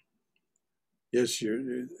 Yes. Yes,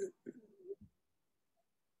 that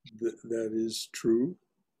is true.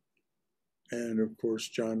 And of course,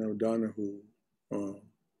 John O'Donohue,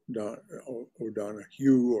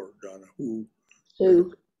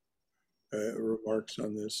 Who remarks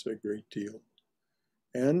on this a great deal.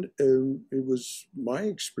 And it was my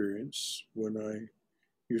experience when I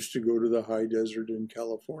used to go to the high desert in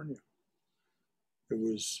California. It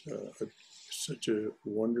was such a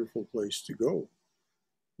wonderful place to go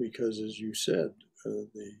because, as you said,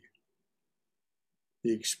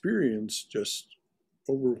 the experience just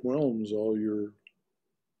overwhelms all your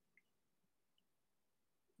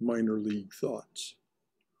minor league thoughts.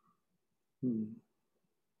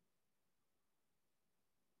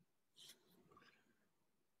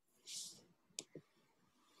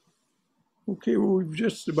 Okay, well, we've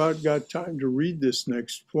just about got time to read this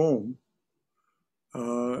next poem.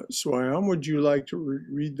 Swayam, would you like to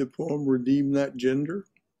read the poem Redeem That Gender?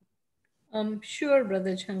 Sure,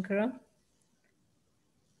 Brother Shankara.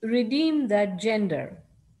 Redeem that gender.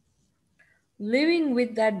 Living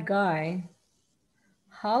with that guy,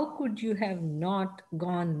 how could you have not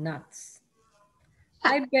gone nuts?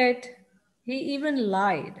 I bet he even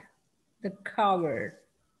lied, the coward.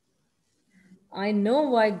 I know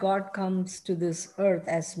why God comes to this earth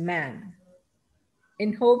as man,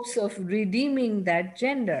 in hopes of redeeming that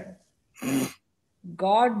gender.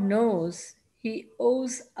 God knows he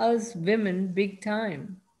owes us women big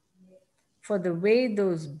time for the way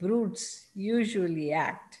those brutes usually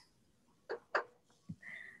act.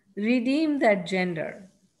 Redeem that gender.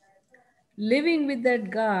 Living with that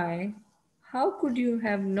guy, how could you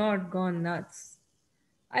have not gone nuts?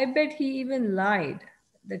 I bet he even lied,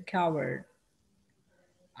 the coward.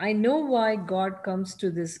 I know why God comes to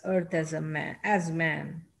this earth as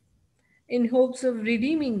man, in hopes of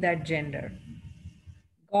redeeming that gender.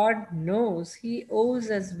 God knows he owes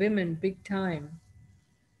us women big time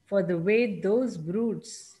for the way those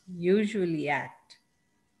brutes usually act.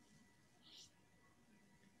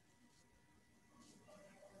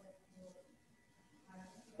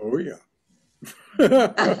 Oh, yeah.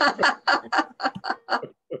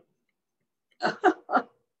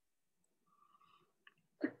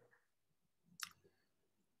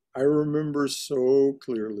 I remember so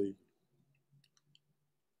clearly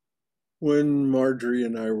when Marjorie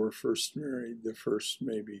and I were first married, the first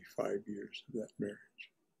maybe 5 years of that marriage.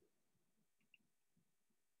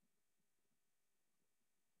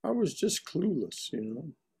 I was just clueless, you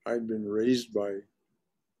know. I'd been raised by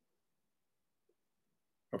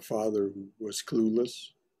a father who was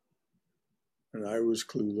clueless, and I was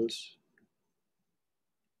clueless.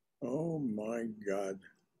 Oh my God.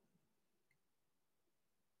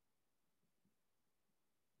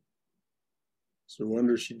 It's a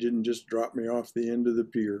wonder she didn't just drop me off the end of the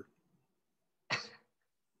pier.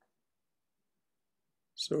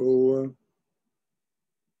 So,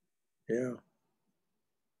 yeah.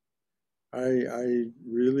 I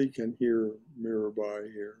really can hear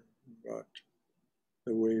Mirabai here about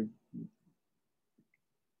the way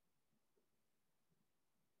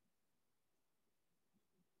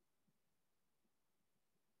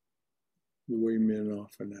men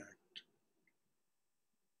often act.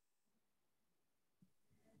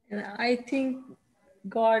 And I think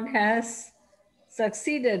God has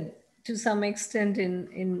succeeded to some extent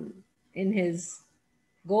in his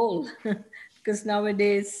goal because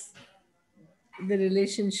nowadays the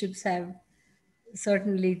relationships have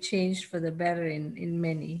certainly changed for the better in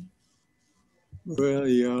many. Well,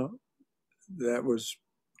 yeah, that was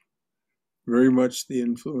very much the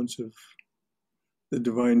influence of the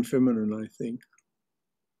divine feminine, I think,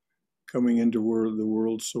 coming into the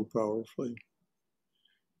world so powerfully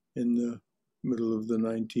in the middle of the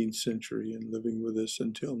 19th century and living with us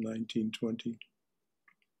until 1920.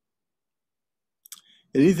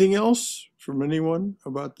 Anything else from anyone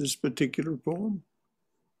about this particular poem?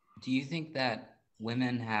 Do you think that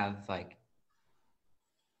women have like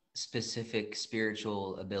specific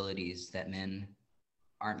spiritual abilities that men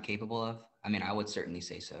aren't capable of? I mean, I would certainly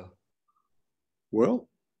say so. Well,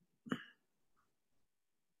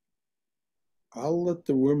 I'll let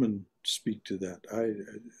the women speak to that. I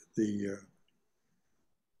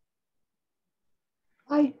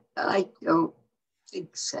don't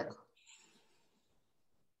think so.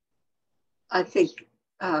 I think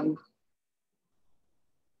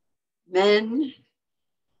men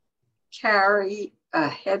carry a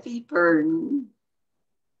heavy burden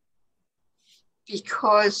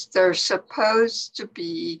because they're supposed to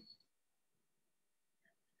be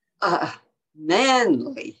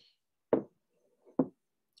manly,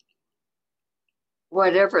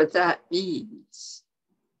 whatever that means.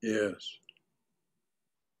 Yes.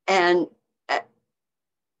 And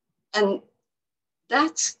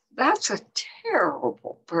that's a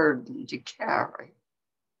terrible burden to carry.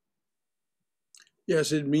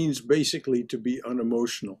 Yes, it means basically to be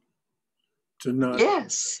unemotional, to not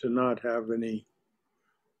have any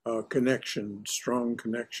strong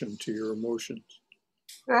connection to your emotions.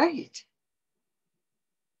 Right.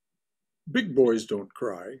 Big boys don't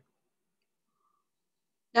cry.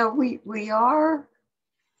 Now we are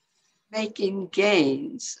making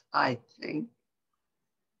gains, I think,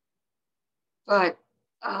 but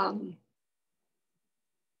Um,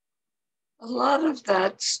 a lot of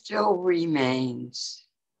that still remains.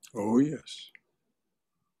 Oh, yes.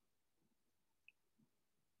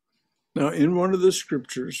 Now, in one of the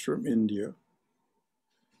scriptures from India,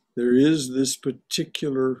 there is this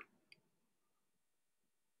particular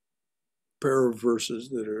pair of verses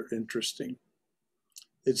that are interesting.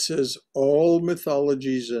 It says, all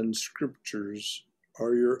mythologies and scriptures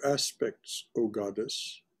are your aspects, O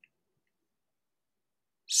goddess.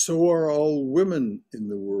 So are all women in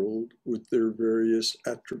the world with their various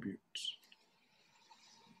attributes.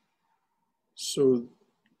 So,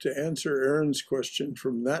 to answer Aaron's question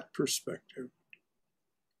from that perspective,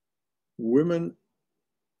 women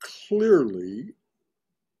clearly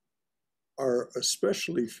are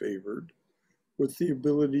especially favored with the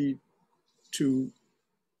ability to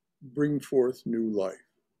bring forth new life.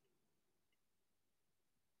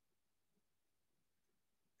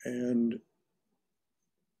 And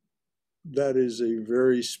that is a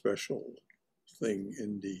very special thing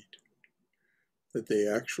indeed, that they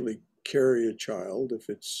actually carry a child. If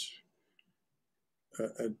it's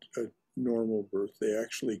a normal birth, they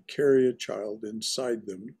actually carry a child inside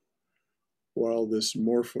them while this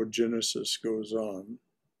morphogenesis goes on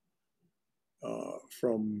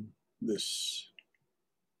from this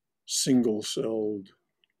single-celled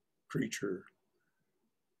creature,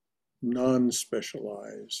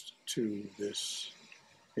 non-specialized, to this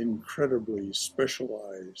incredibly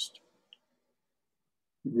specialized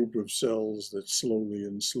group of cells that slowly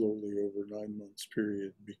and slowly over 9 months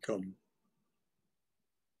period become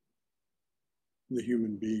the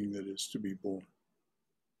human being that is to be born.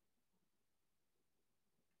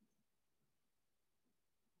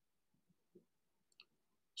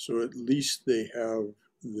 So at least they have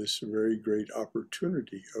this very great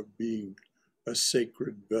opportunity of being a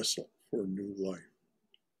sacred vessel for new life.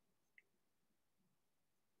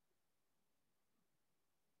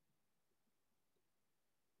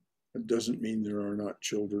 It doesn't mean there are not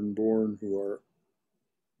children born who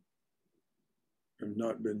have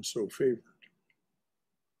not been so favored.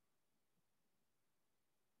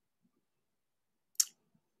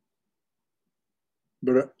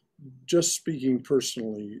 But just speaking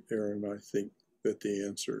personally, Aaron, I think that the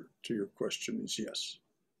answer to your question is yes.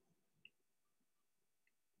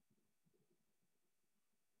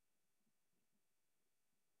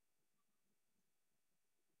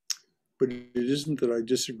 But it isn't that I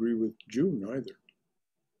disagree with June either.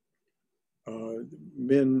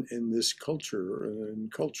 Men in this culture and in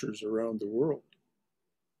cultures around the world,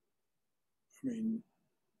 I mean,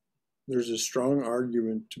 there's a strong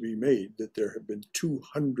argument to be made that there have been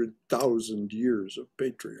 200,000 years of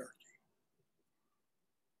patriarchy.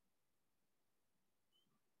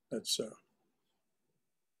 That's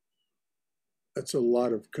a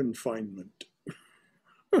lot of confinement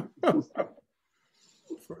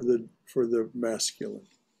for the masculine.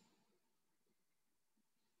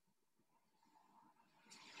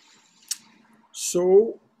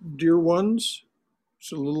 So, dear ones,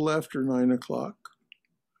 it's a little after 9 o'clock.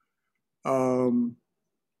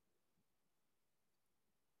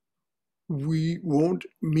 We won't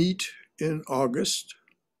meet in August.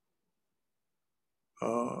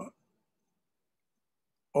 All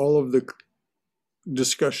of the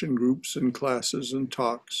discussion groups and classes and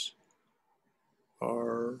talks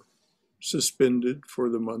are suspended for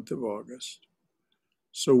the month of August.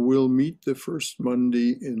 So we'll meet the first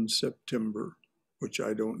Monday in September, which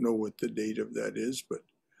I don't know what the date of that is, but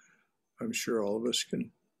I'm sure all of us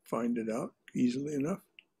can find it out easily enough.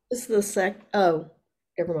 It's the oh,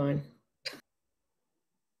 never mind.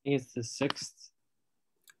 It's the 6th.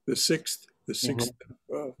 The 6th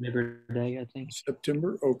of Labor Day, I think.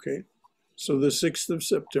 September, okay. So the 6th of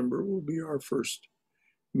September will be our first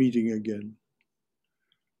meeting again.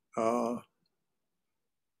 I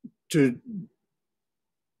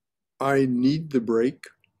need the break.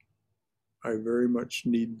 I very much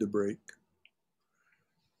need the break.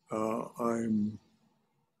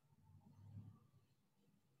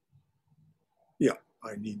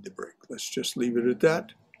 I need the break. Let's just leave it at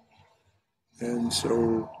that. And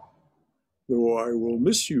so, though I will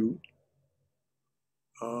miss you,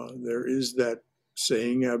 there is that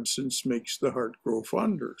saying, absence makes the heart grow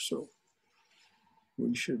fonder. So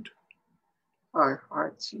we should. Our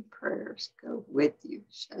hearts and prayers go with you,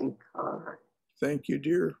 Shankar. Thank you,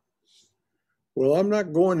 dear. Well, I'm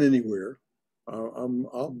not going anywhere.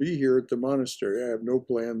 I'll be here at the monastery. I have no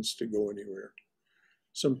plans to go anywhere.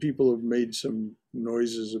 Some people have made some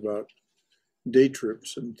noises about day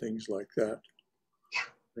trips and things like that,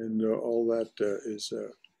 and all that is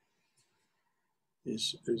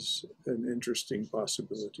an interesting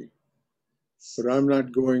possibility. But I'm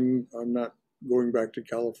not going back to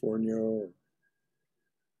California or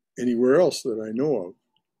anywhere else that I know of.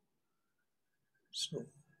 So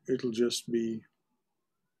it'll just be,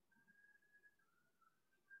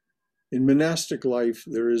 in monastic life,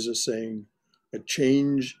 there is a saying, a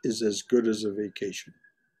change is as good as a vacation.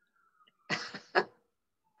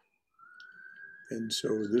 And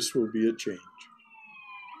so this will be a change.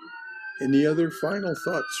 Any other final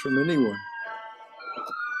thoughts from anyone?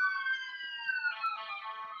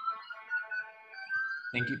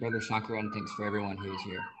 Thank you, Brother Shankar, and thanks for everyone who is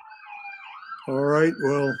here. All right,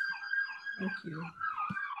 well. Thank you.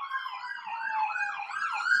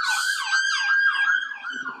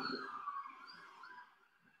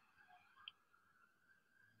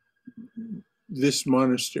 This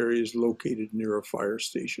monastery is located near a fire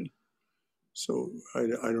station. So I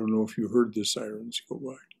don't know if you heard the sirens go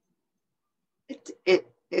by.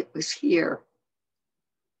 It was here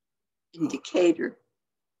in Decatur.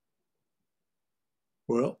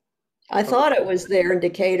 Well, I thought it was there in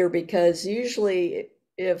Decatur because usually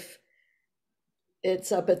if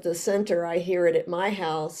it's up at the center, I hear it at my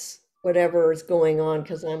house, whatever is going on,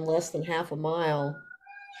 because I'm less than half a mile.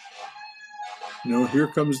 no, here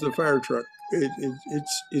comes the fire truck.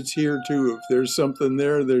 It's here too. If there's something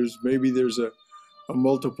there, there's a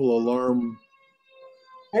multiple alarm.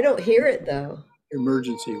 I don't hear it though.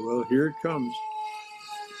 Emergency. Well, here it comes.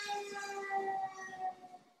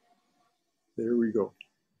 There we go.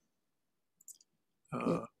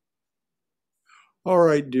 All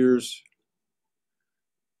right, dears.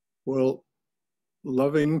 Well,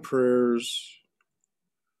 loving prayers.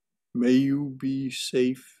 May you be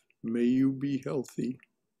safe. May you be healthy.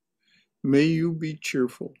 May you be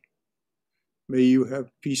cheerful. May you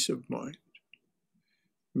have peace of mind.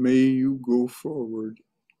 May you go forward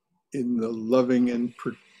in the loving and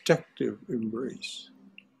protective embrace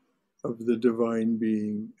of the divine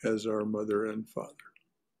being as our mother and father.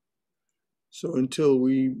 So until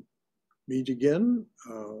we meet again,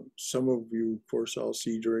 some of you, of course, I'll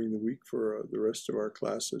see during the week for the rest of our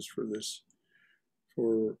classes for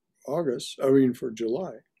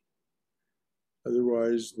July.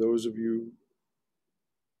 Otherwise, those of you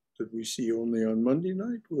that we see only on Monday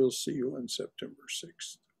night, we'll see you on September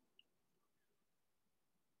 6th.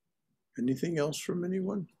 Anything else from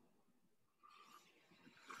anyone?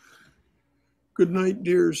 Good night,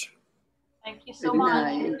 dears. Thank you so Good much.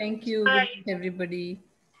 night. Thank you. Good night, everybody.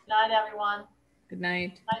 Good night, everyone. Good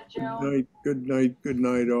night. Good night, June. Good night, good night, good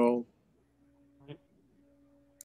night, all.